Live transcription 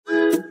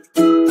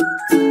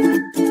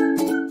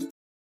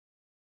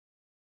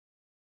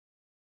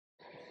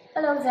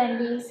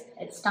Zenbeez,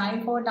 it's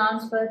time for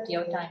Dance with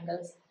Duo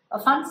Tangles, a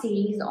fun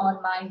series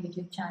on my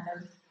YouTube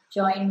channel.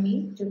 Join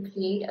me to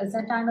create a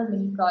Zentangle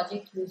Mini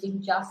Project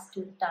using just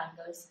two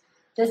tangles.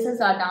 This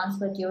is our Dance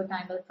with Duo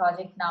Tangle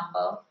project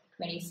number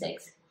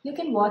 26. You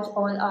can watch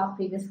all our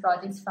previous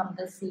projects from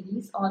this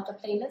series on the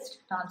playlist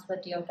Dance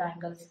with Duo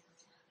Tangles.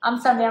 I'm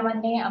SANDHYA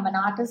MANNE. I'm an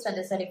artist and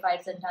a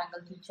certified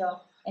Zentangle teacher.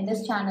 In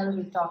this channel,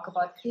 we talk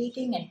about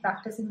creating and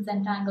practicing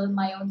Zentangle,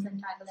 my own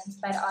Zentangle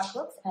inspired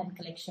artworks and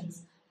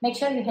collections. Make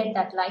sure you hit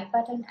that like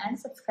button and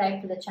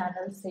subscribe to the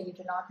channel so you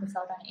do not miss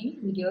out on any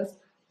videos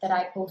that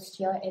I post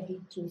here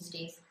every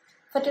Tuesdays.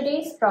 For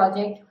today's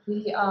project,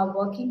 we are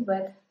working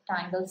with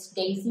Tangles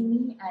DAYZEE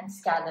MAE and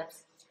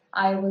SCALLOPS.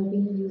 I will be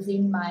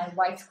using my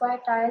white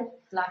square tile,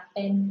 black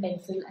pen,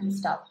 pencil and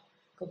stub.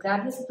 Go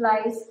grab the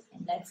supplies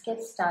and let's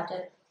get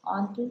started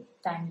on to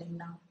tangling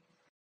now.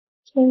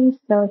 Okay,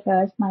 so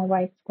here's my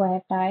white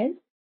square tile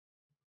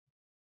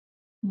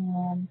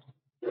and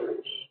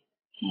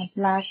my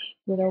black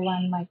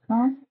 01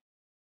 micron,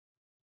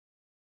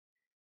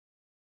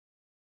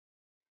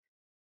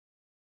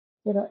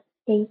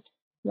 08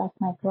 black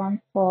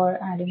micron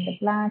for adding the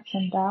blacks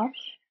and darks.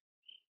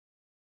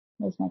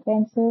 There's my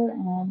pencil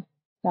and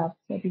stub.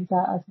 So these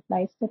are our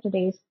supplies for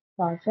today's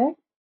project.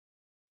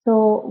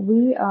 So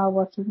we are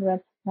working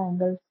with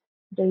Tangles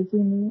DAYZEE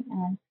MAE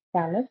and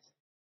SCALLOPS.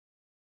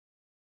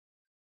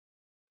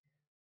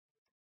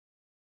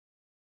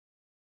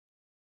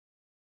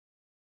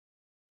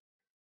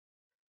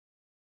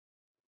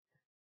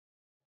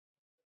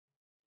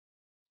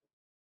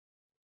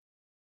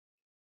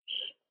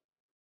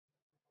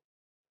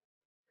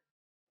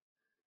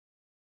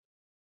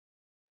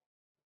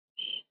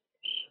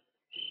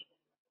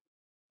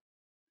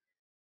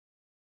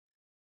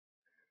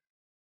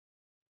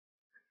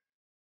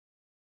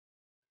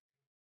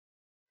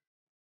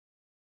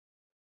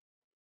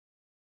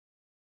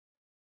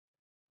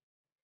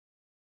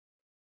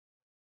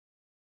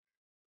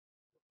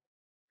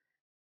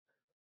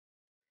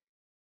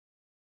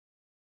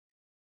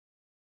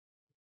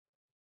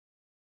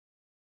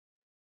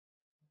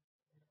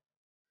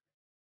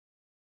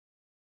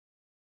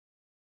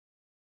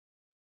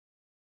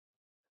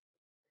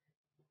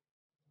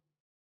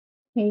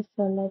 Okay,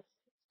 so let's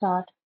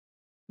start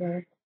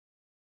with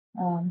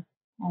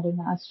adding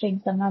our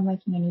strings. I'm not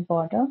making any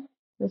border.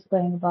 Just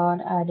going about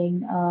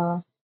adding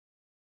a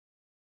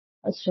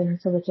string,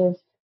 so which is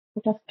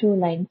set of two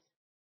lines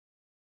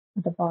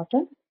at the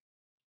bottom.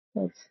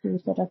 So it's two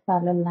set of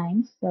parallel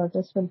lines. So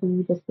this will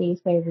be the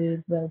space where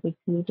we will be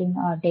creating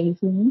our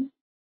DAYZEE MAE.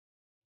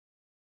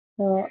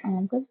 So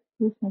I'm going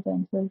to use my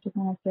pencil to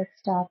kind of get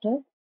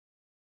started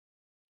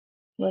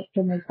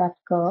to make that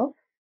curve,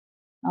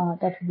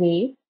 that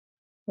wave.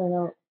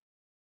 So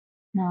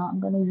now I'm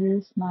going to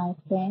use my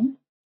pen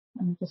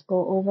and just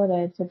go over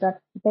it so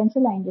that the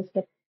pencil line just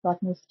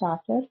got me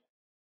started.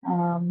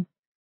 I'm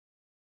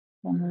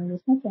going to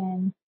use my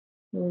pen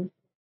to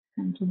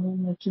continue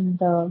making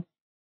the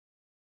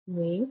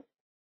wave.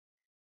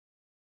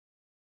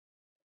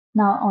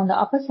 Now on the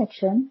upper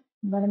section,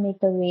 I'm going to make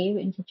the wave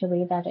in such a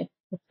way that it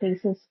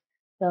faces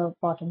the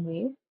bottom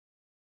wave.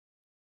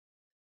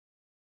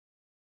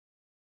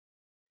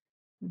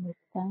 Move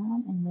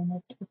down and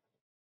then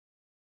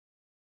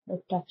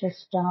it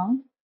touches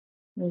down,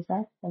 raise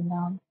up and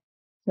down.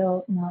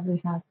 So now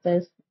we have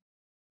this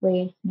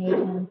wave made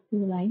on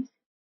two lines,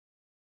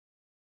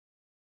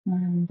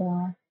 and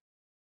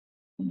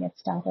we get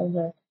started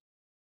with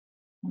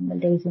the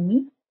DAYZEE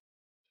MAE.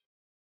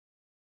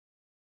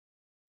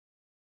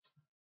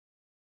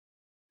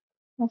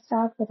 Let's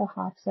start with a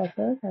half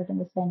circle right in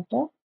the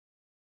center,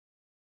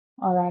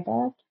 or at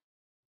that,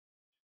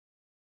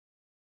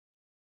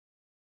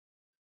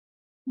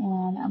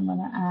 and I'm going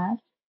to add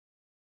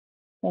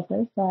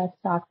petals. So I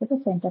start with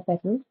the center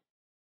petal,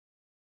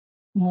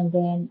 and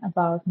then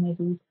about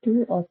maybe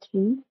 2 or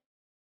 3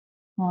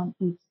 on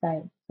each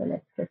side. So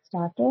let's get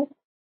started.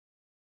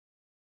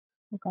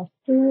 I got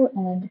 2,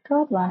 and then the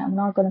third one I'm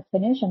not going to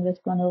finish. I'm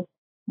just going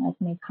to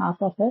make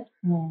half of it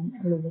and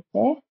leave it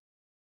there.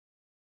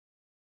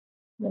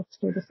 Let's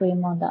do the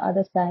same on the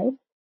other side.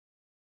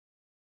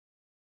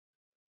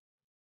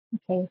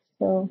 Okay,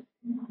 so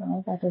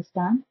that is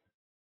done.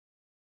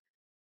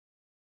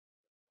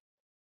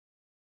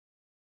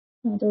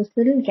 Now those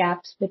little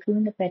gaps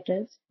between the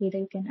petals, either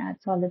you can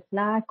add solid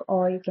black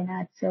or you can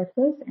add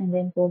circles and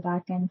then go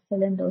back and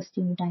fill in those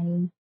teeny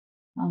tiny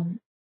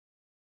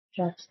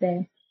drops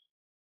there.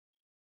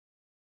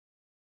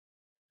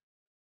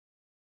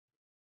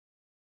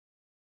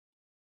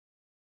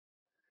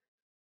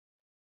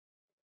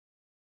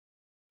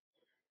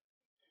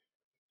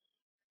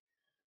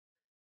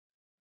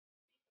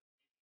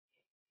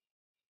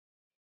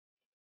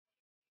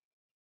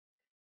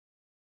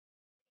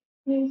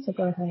 Okay, so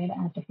go ahead,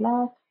 add the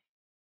black.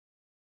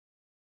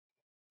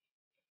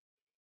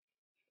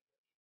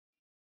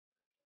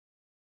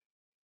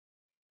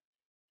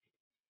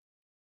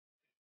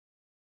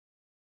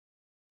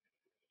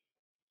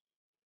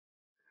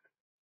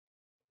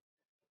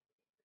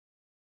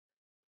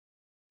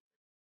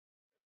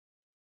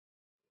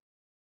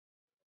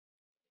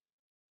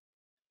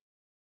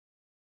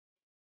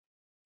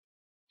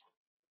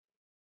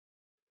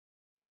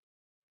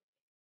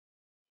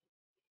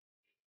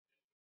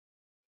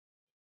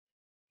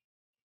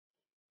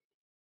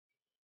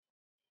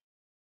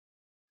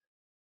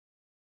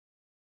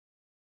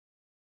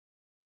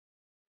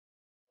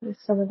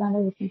 So we're going to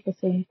repeat the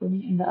same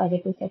thing in the other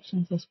two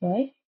sections as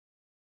well.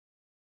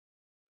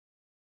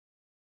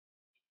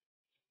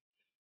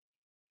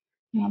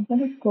 Now I'm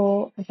going to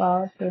go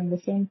about doing the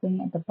same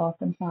thing at the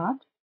bottom part.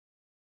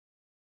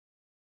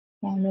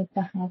 So I'll make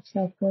the half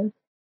circle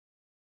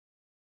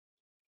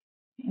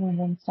and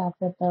then start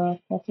with the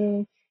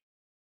petals.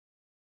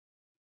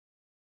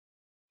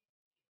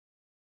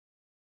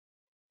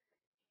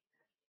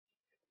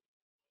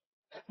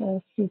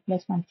 So 2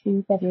 plus 1,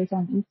 3 petals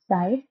on each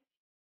side.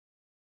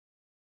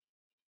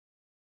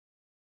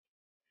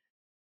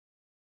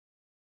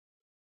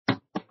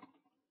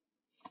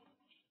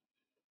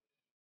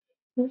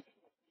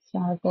 So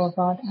I'll go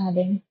about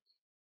adding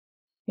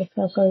the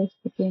circles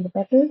between the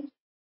petals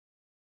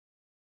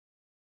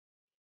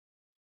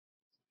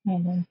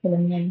and then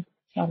filling in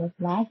solid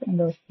black and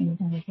those things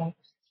on the top.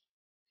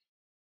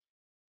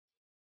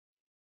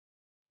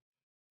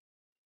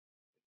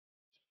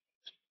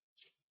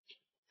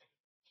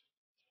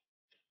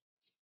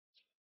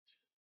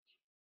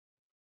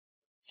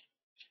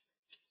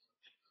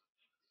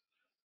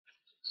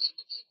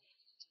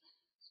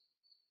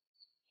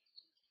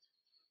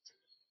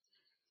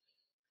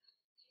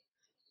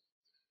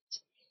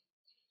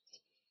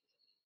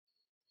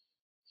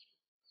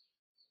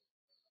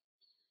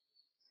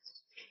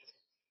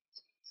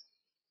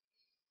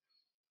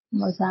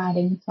 I'm also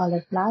adding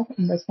solid black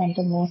in the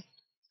centermost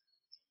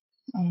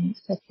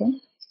section.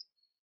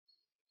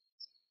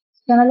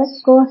 So now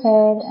let's go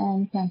ahead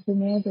and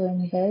continue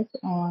doing this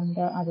on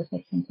the other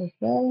sections as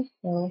well.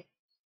 So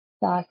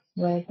start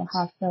with the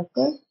half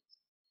circle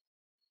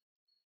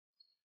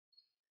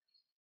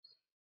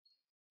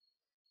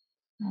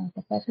and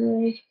the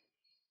petals,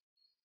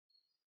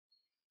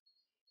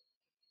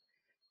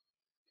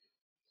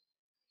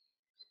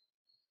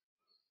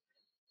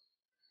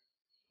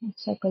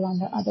 circle on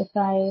the other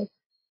side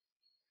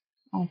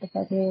and the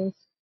petals,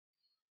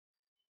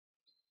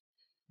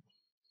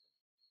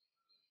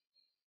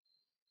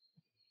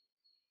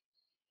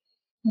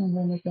 and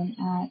then you can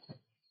add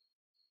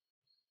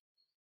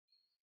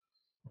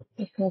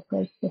the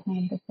circles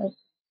behind the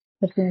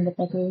between the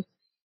petals.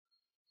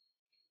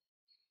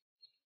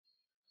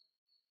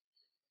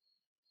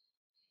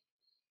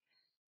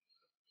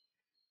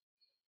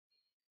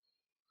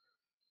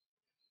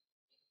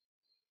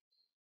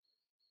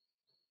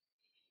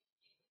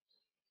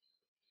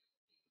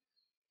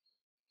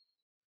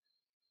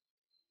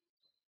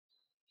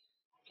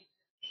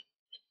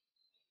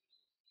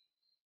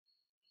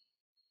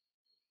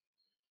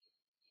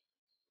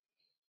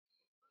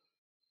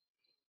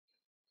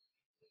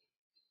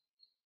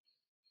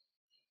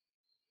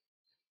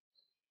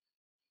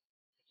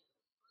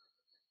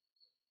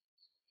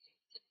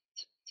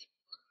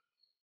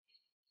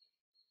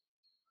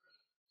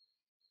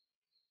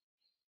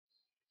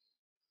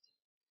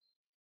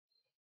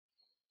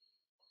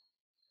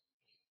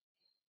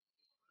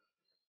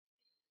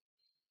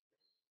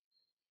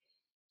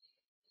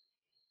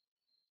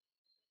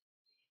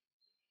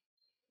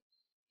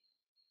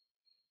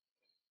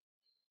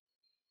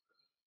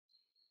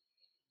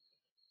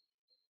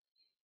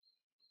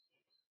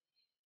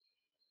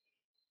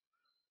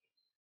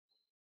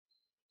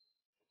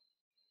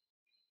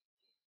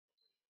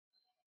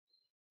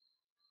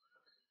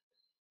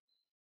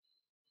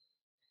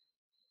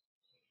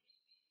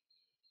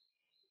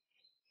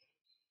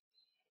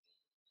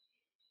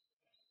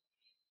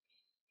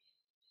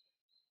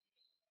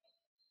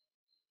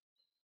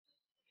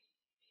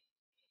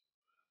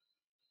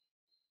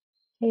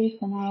 Okay,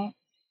 so now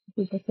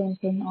do the same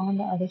thing on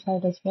the other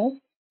side as well.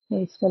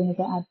 We still need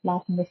to add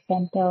black in the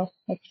center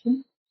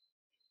section.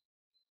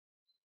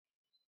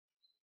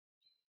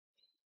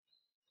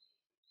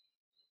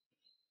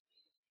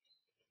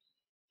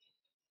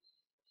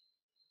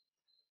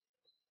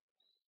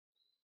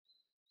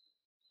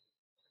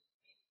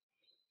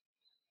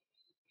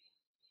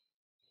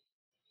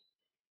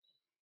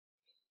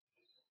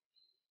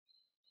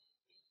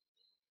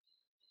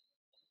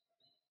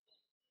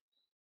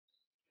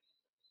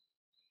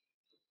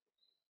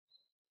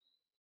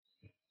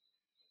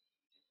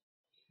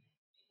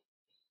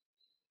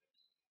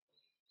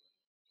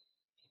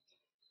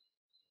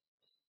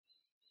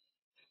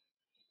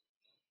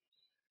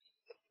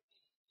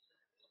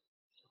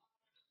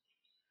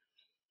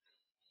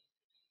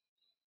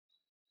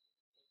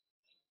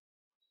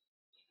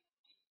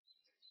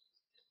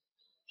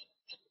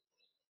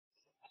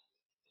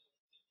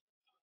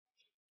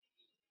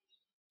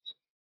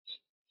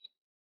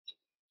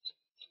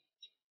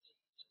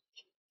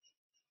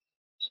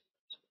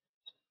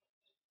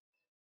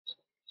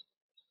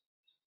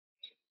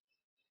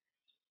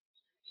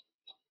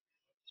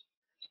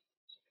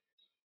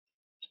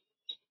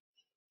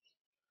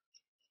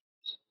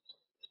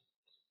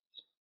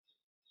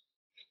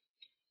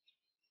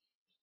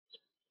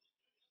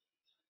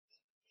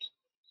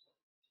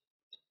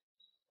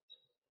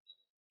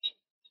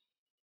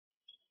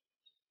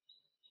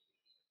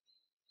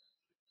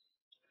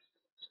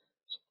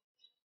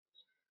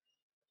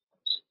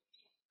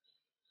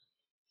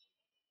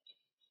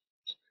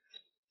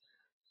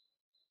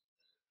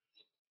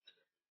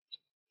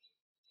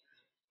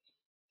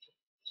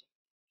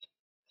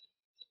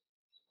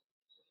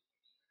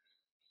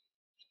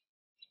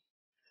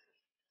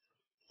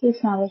 So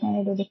now we're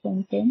going to do the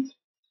same thing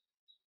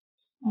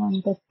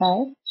on this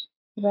side.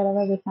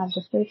 Wherever we have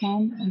the straight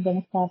line, I'm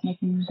going to start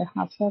making the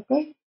half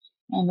circle,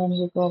 and then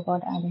we go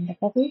about adding the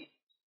petals.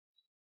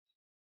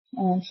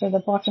 And so the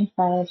bottom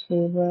side,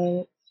 we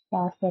will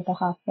start with a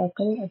half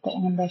circle at the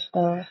end of the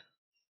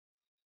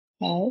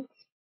side,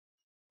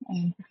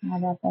 and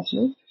have our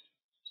petals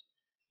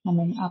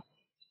coming up.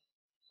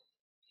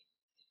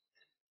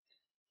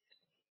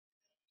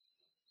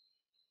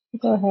 So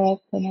go ahead,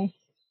 finish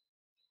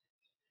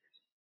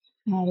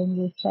adding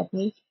these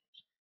petals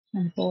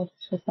on both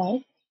the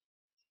sides.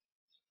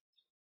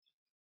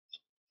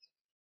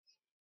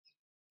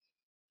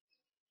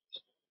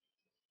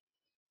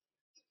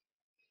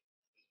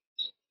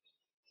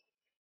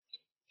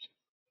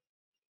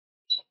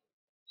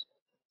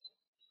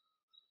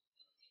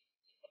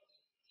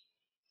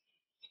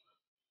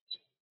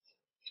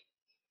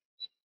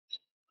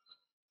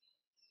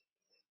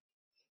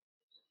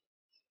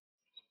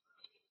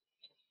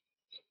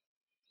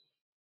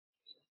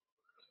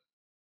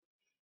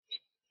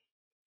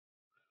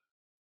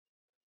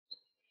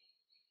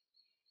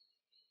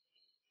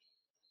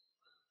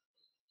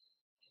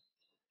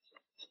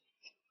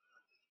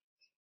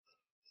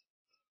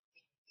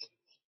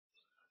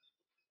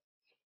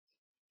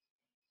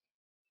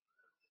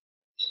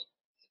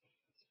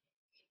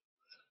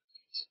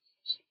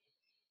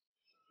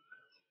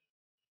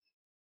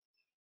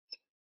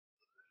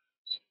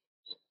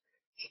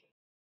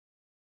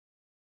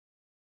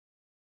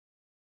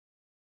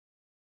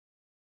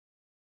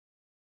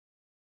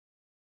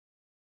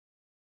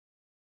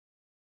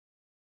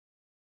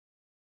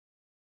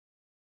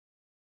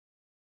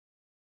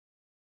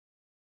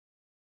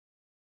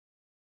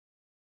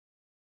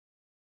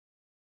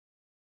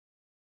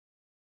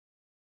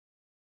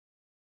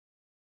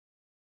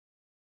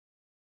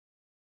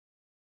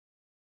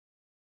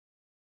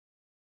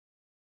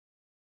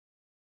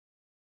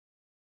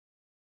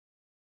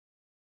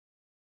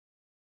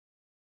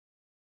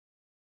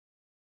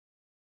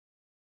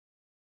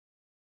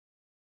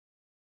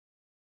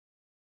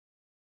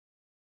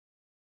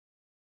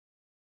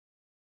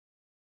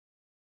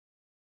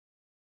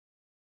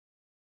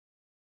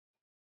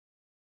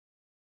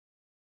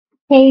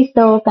 Okay,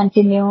 so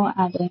continue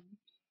adding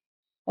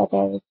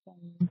petals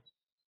and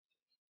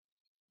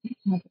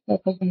add the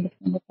petals in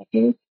between the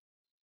petals.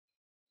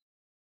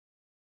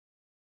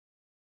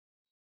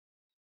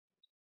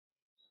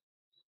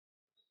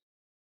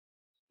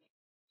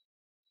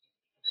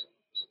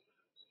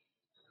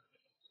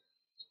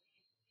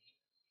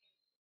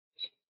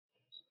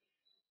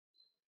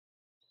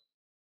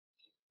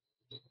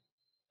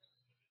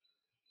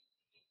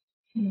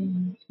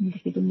 And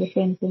repeating the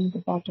same thing in the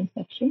bottom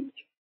section.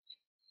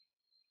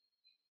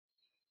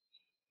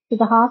 So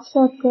the half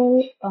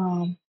circle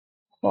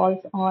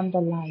falls on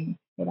the line.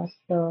 So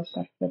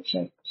that's the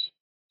trick.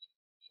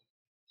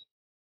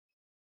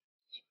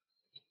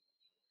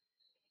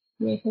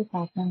 Beautiful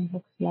pattern,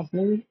 looks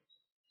lovely.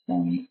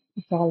 And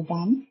it's all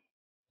done.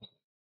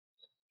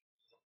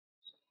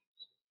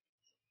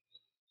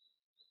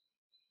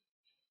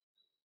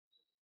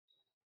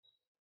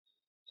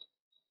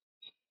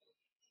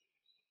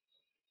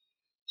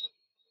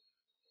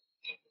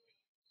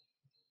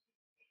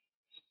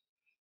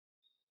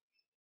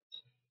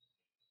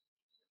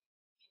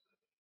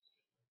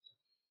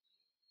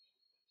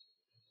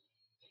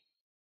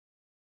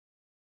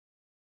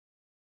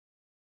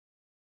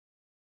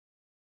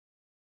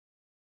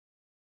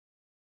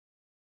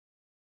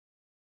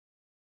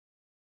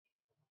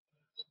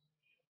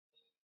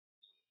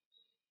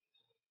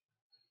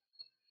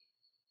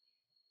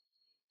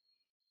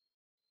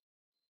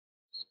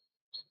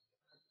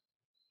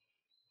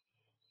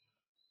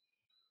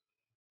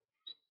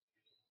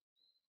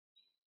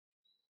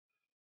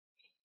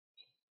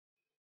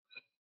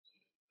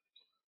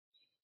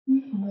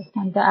 Now it's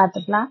time to add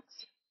the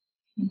blacks,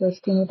 those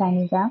teeny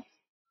tiny gaps.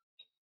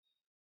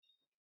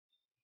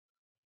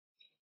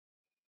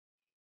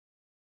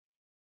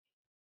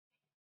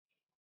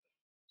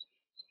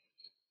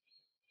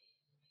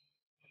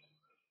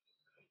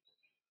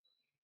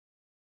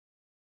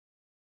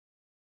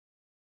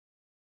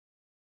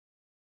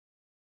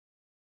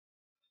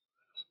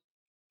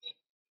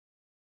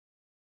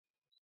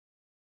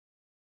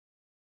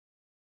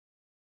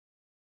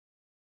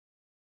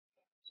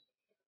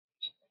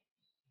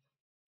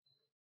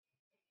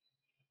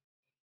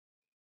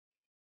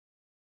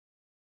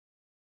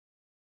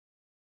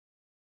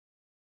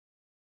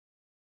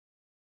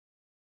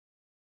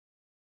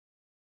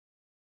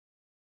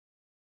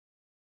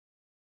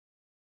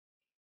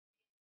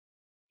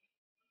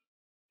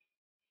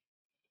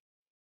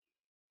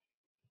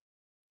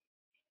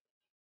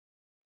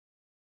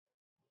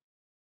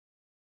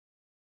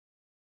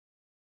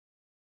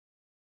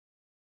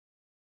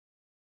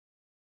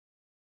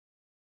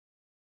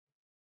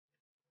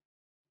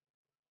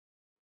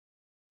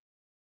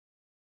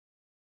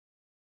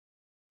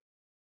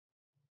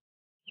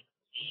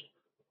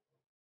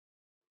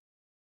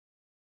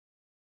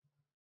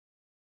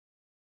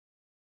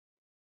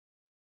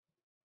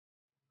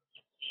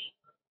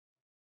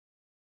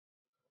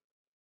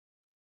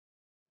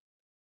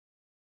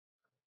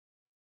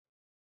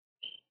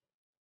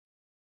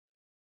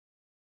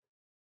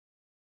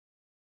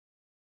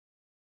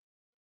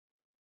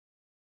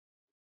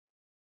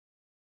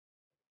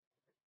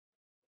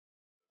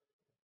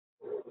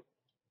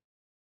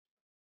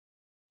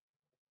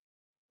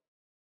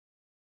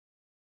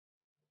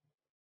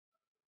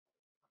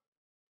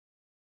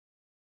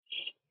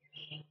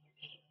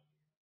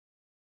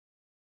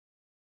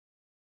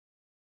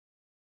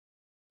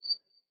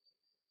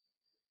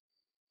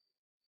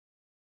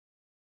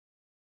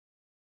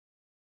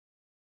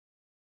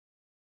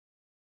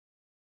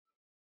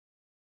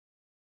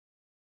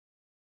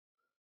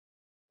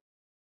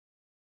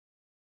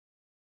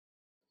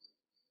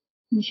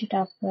 Finish it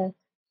up with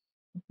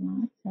the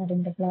blocks,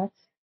 adding the blocks.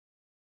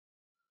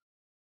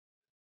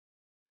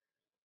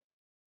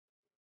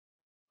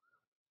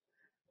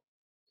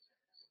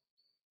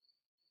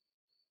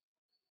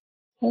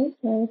 Okay,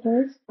 there it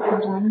is.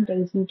 Done.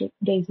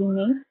 Daisy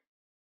Mae.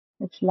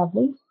 It's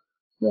lovely.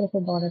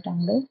 Beautiful border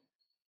tangle.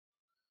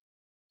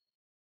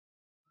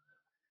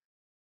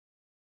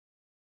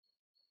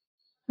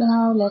 So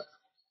now let's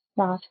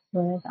start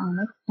with our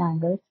next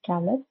tangle,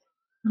 scallops.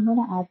 I'm going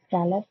to add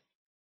scallops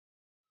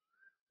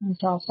on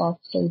top of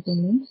Daisy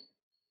Mae.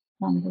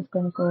 So I'm just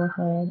going to go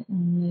ahead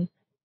and make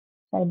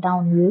side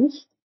down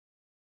U's.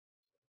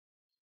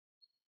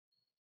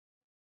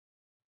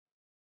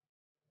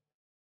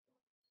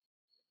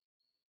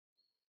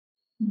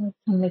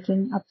 I'm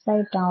making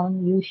upside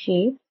down U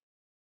shape,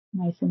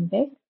 nice and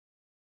big.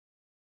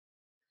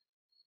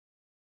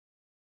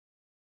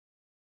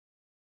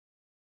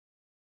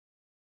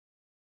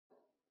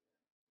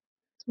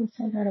 So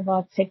I got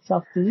about 6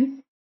 of these.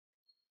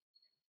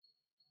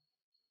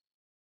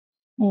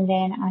 And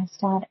then I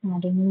start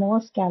adding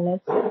more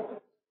scallops,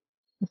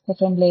 the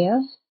second layer,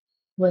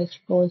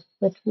 which goes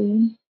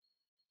between,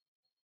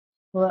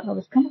 well, I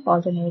was kind of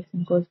alternates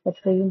and goes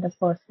between the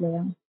first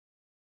layer.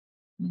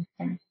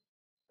 Okay.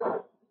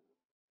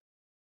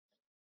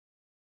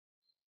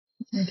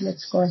 And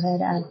let's go ahead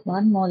and add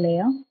one more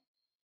layer.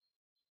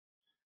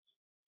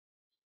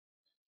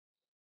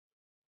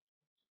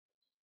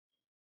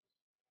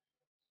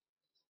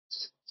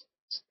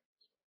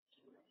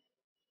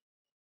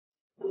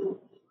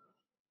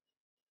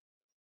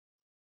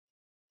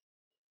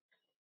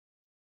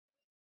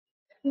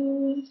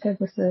 So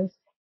this is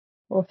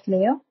fourth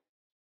layer.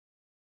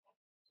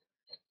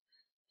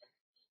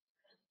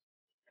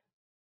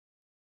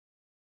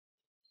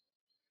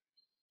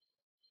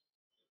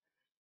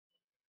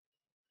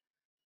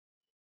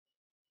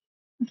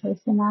 Okay,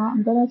 so now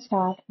I'm gonna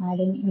start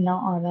adding inner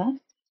auras.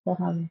 So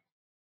one,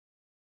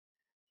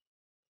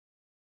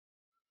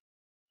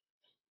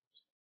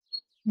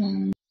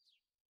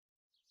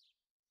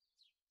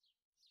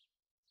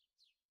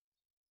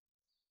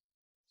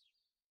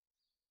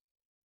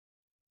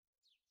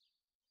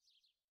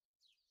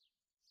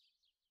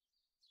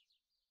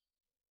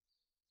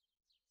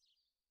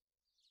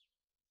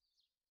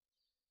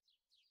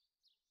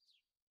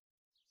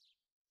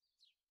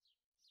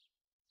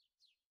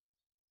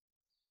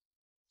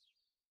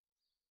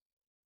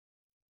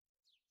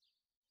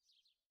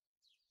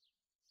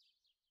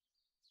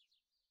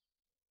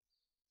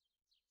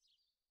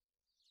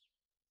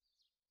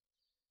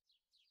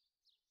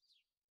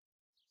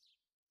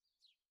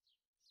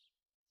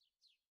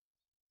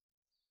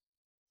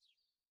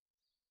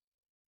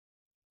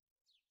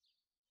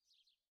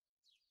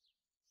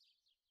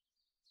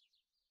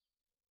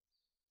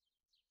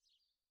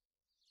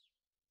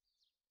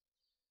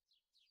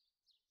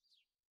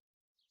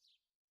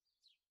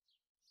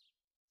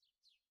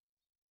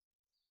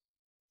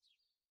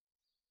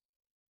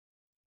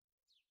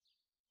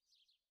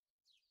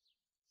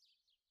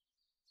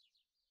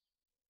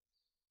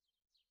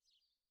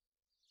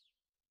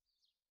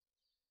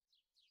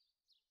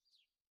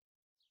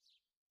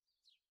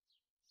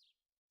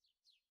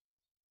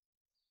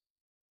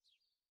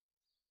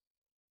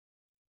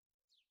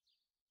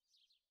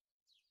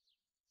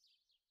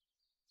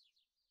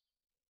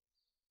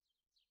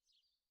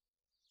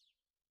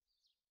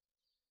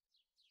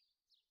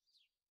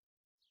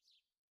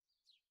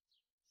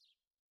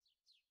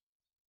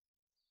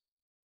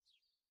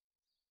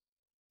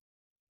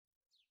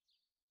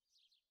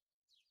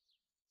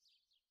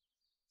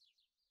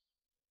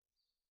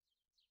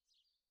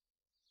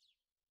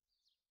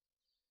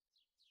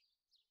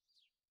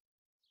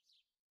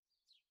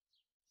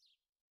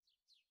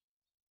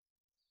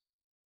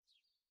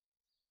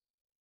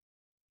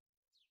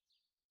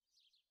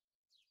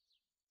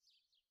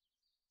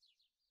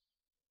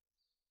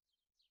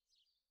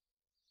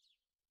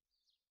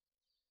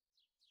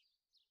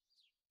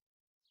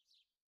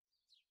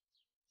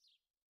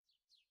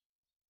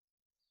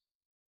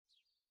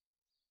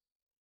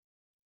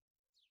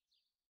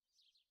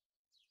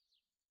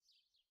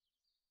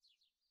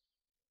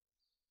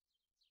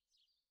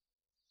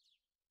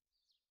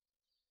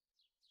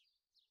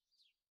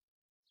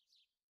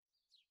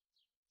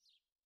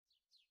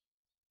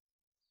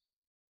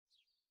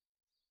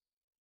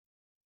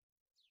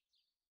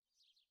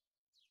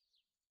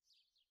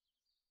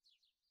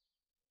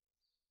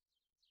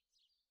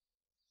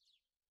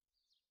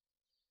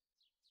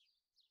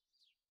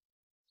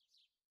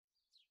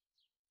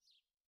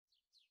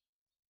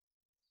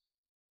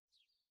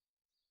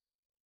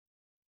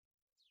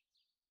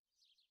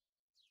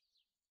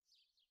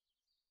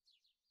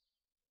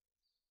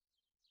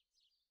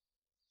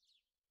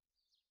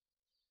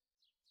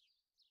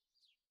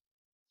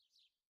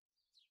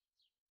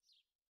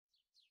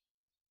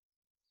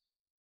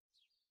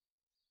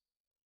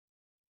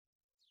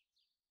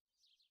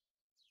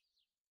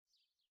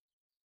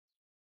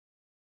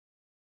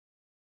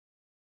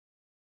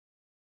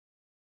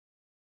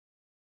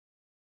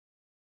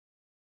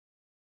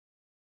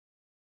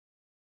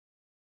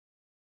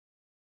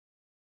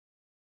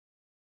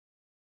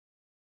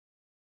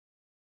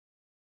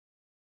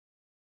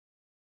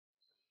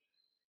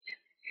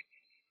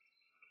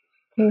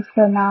 Okay,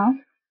 so now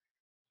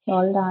it's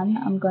all done.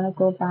 I'm gonna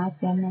go back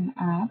in and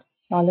add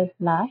solid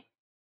black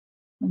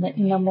in the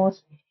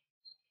innermost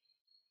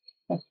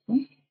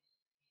section,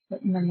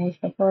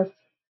 the first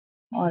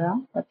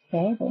aura, that's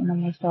there, the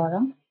innermost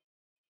aura.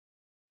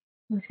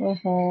 I'll go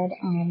ahead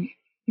and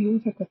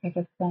use a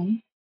Certified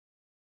pen.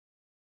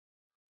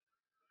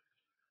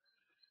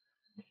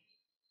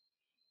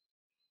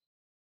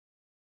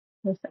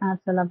 This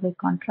adds a lovely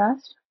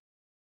contrast.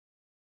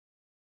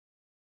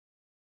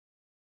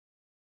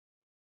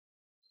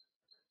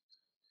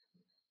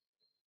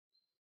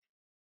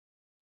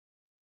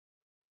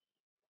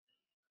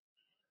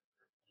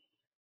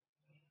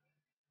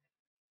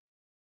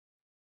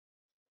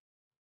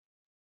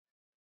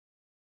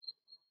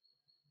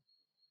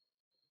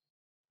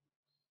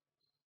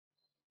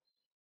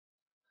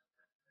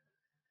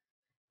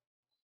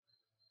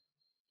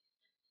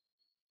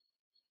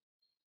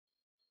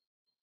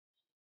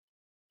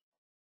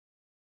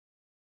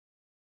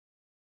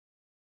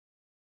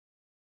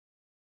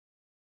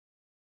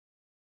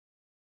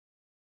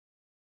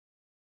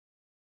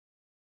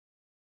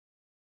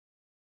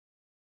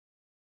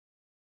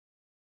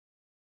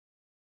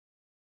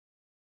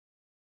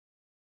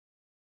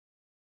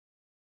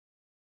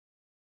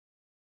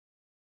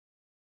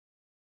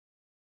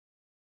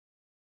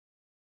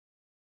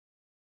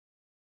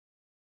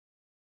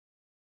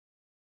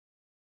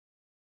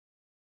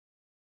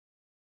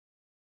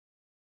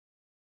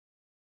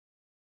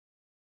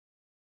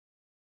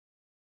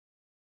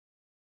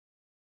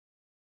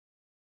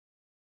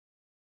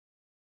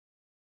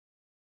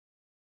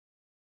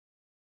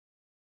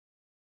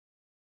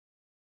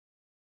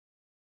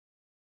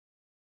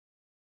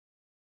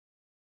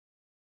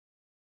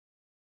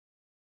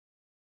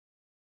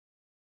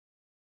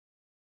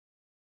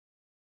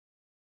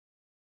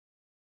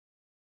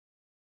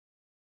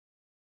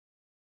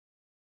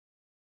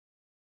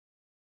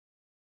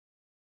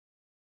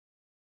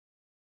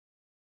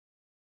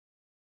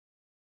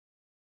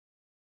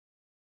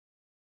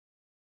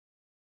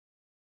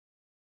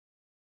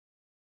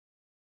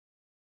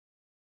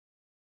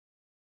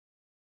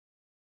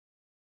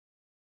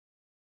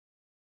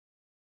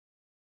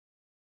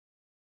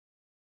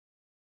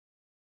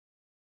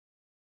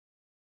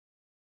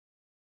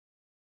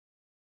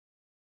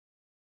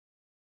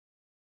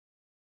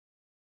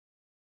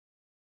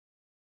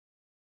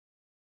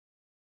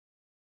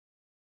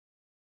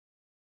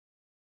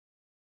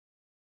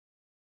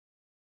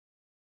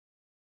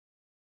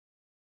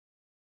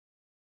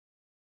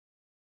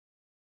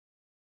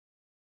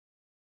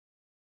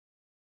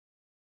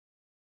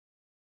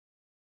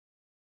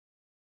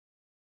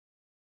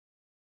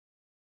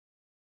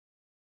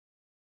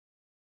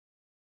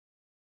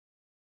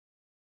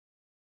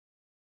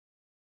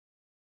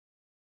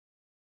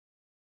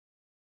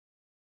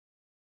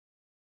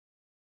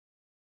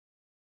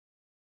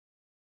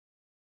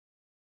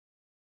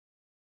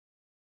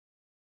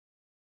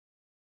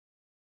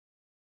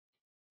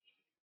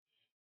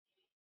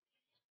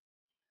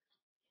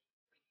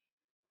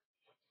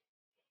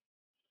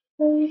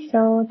 Okay,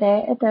 so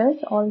there it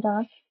is, all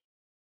done.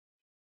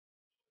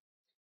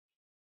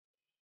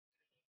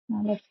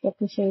 Now let's get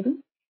the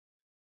shading.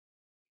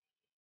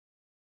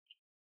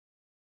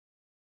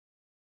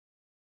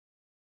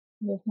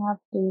 We have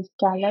the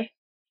scallops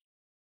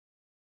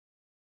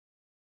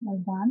all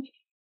done.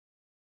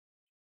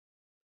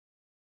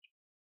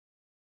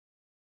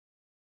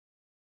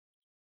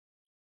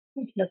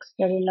 It looks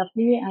very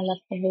lovely. I love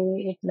the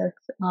way it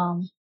looks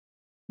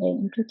very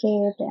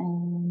intricate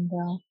and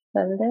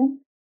filled in.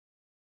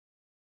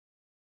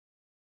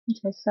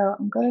 Okay, so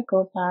I'm gonna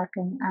go back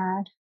and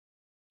add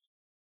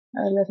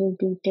a little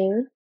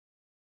detail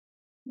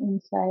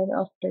inside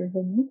of the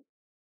wing,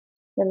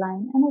 the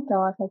line, and I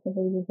thought I could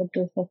use a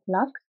bit of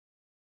flux.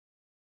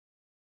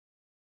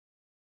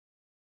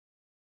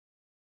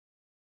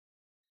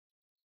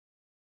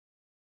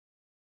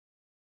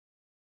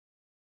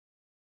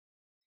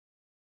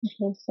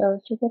 Okay,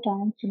 so take your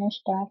time,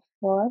 finish that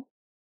for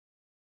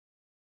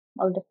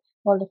all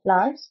the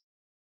flowers.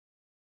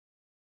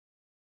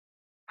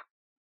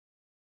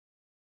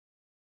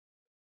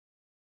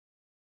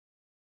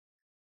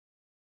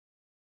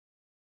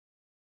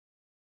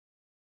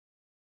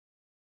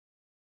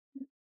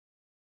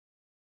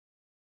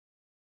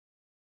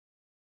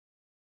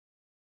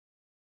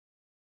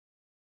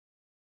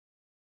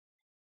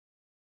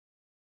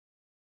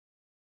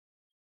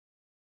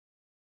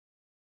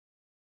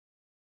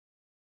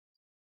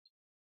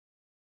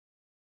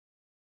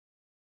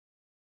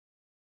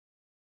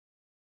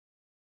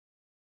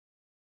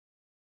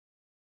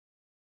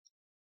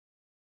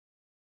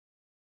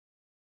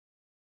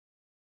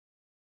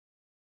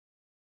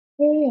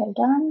 Okay, all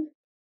done.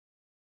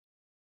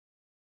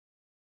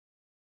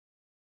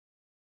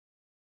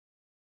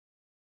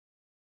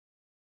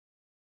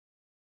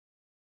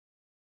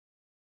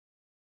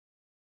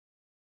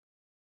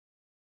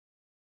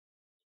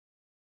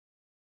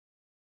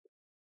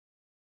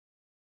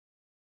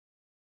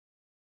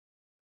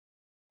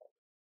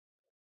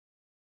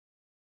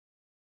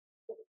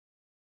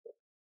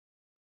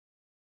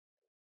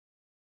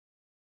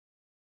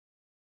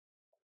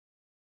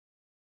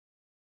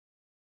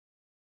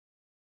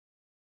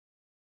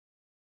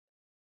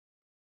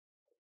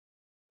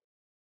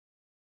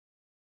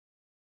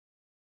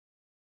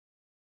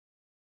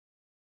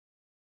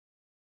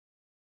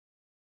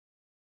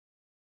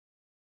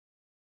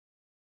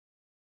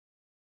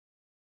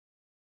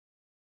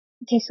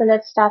 Okay, so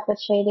let's start with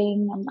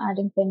shading. I'm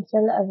adding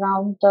pencil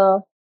around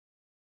the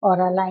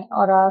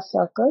aura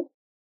circle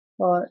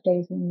for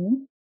DAYZEE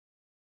MAE.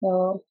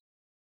 So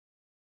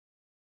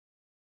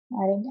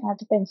add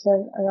the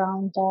pencil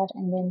around that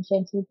and then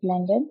gently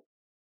blend it.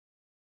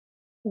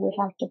 So we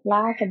have the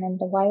black and then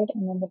the white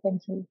and then the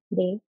pencil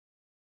gray.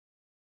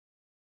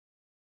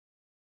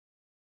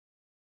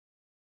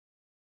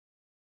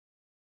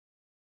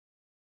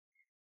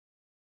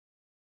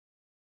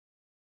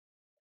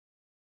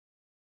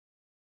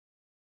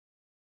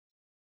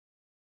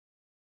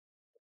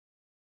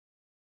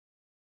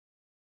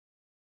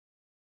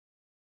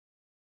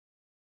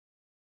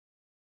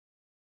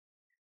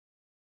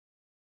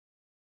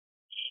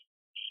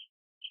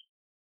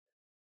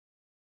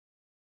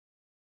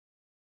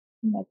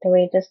 Like the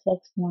way this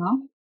looks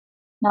now.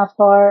 Now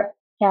for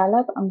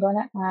scallop, I'm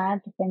gonna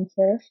add the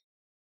pencils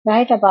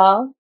right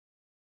above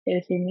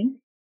DAYZEE MAE.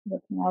 But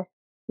now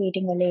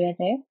creating a layer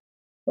there,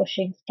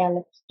 pushing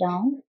scallops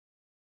down.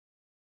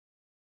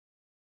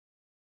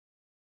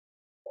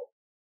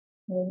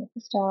 Going with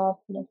the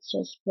stop, let's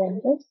just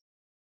blend this.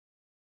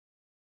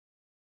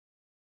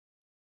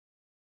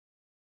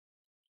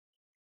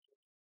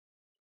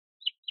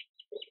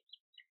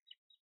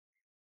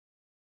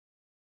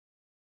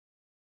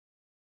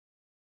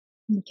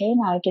 Okay,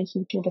 now you can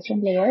see two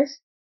different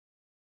layers.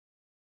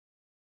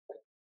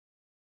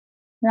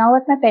 Now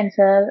with my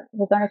pencil,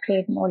 we're going to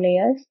create more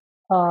layers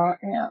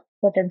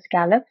within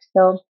scallops.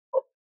 So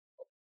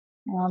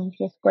I'm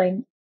just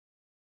going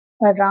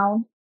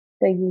around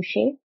the U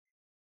shape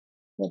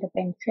with the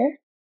pencil.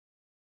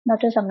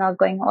 Notice I'm not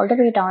going all the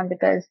way down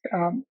because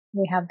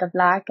we have the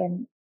black,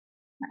 and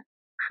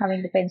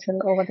having the pencil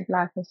over the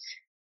black is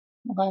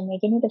not going to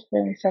make any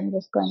difference. I'm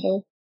just going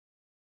to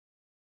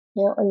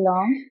go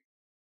along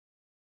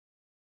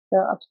the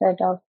upside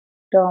down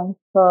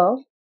curve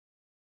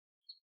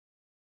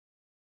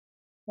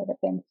with the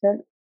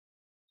pencil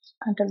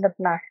until the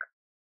black.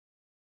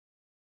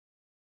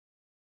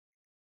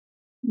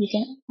 You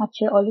can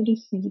actually already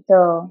see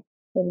the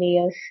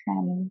layers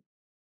standing.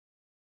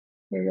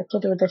 You have to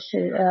do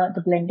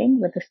the blending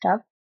with the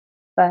stuff,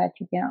 but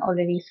you can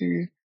already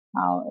see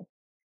how it's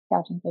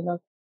starting to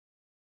look.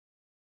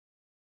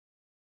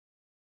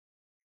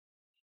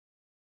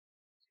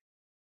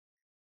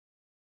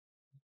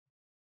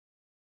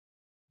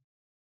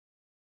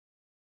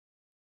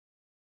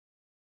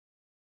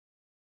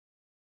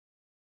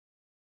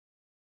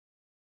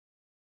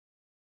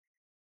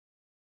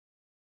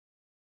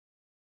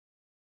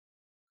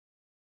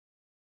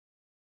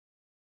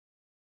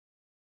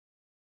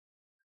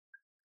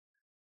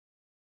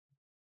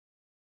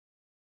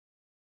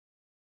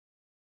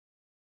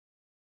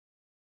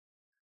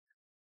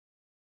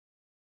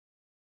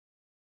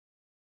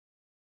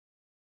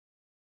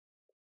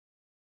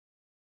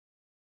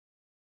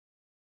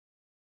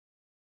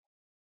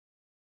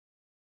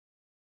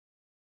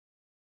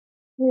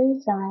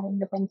 Here's adding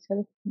the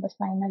pencil, the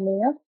final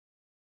layer.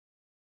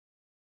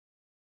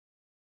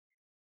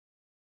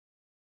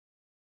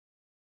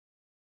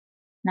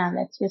 Now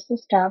let's use the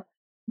stub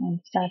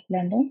and start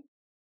blending.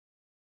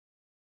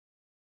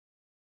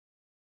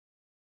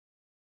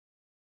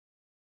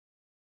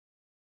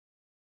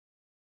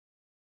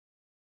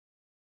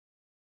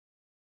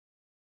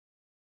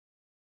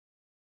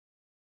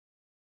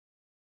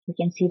 You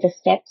can see the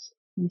steps,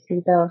 you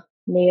see the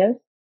layers.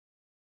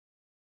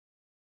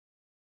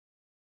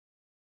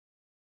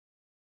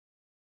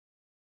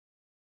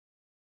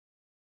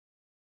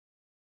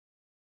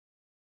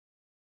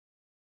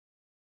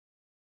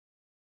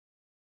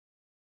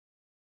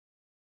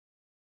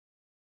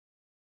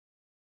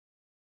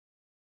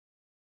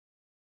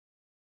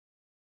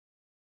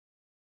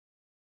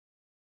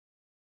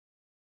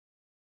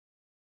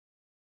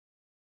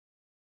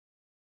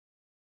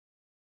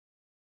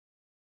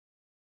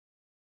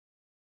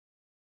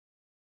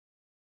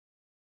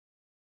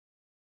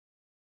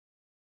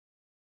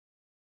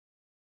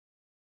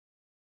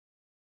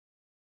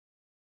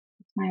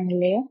 Final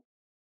layer.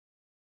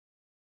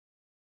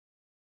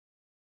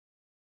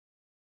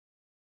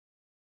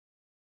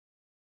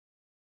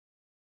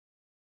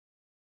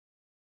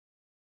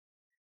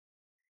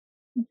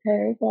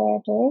 Okay, there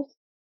it is.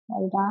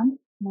 All done.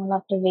 All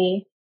of the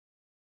way.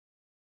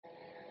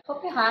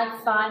 Hope you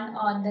had fun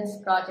on this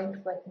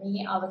project with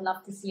me. I would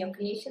love to see your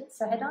creations.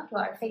 So head on to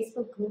our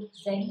Facebook group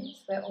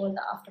Zenbeez, where all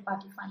the after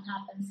party fun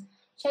happens.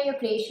 Share your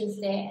creations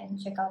there and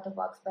check out the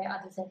works by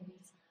other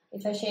Zenbeez.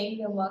 If you're sharing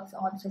your works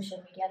on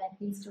social media, then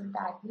please do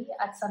tag me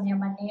at SANDHYA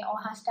MANNE or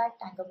hashtag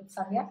Tangle with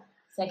Sandhya,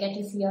 so I get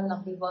to see your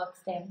lovely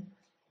works there.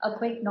 A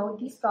quick note,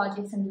 these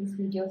projects and these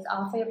videos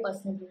are for your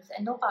personal use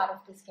and no part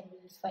of this can be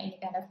used for any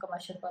kind of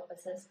commercial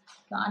purposes.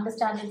 To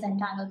understand the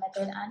Zentangle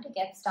method and to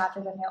get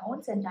started on your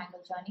own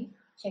Zentangle journey,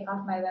 check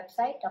out my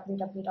website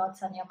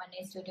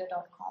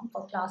www.sandhyamannestudio.com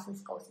for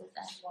classes, courses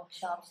and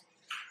workshops.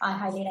 I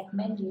highly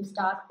recommend you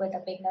start with a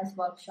beginner's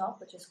workshop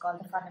which is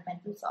called the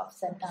Fundamentals of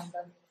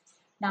Zentangle.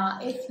 Now,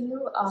 if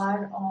you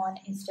are on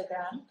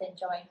Instagram, then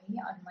join me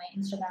on my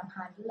Instagram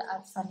handle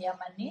at SANDHYA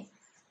MANNE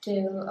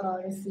to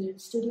receive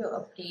studio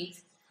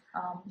updates.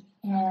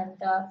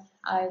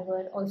 I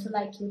would also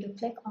like you to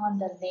click on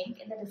the link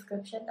in the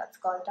description that's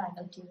called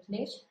Tangle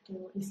Tutelage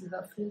to receive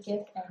a free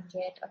gift and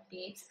get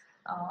updates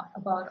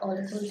about all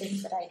the cool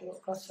things that I do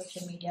across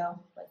social media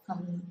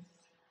from me.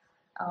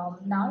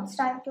 Now it's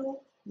time to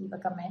leave a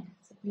comment.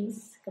 So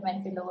please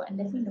comment below and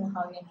let me know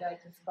how you enjoyed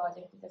this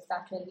project, because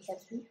that really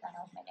helps me plan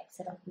out my next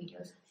set of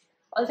videos.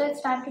 Also,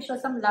 it's time to show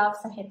some love,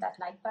 so hit that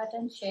like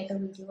button, share the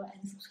video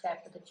and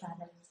subscribe to the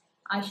channel.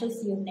 I shall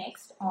see you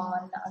next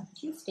on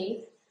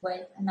Tuesday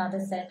with another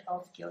set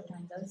of Duo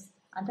Tangles.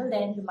 Until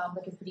then,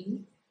 remember to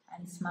breathe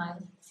and smile.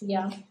 See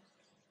ya.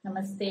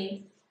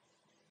 Namaste.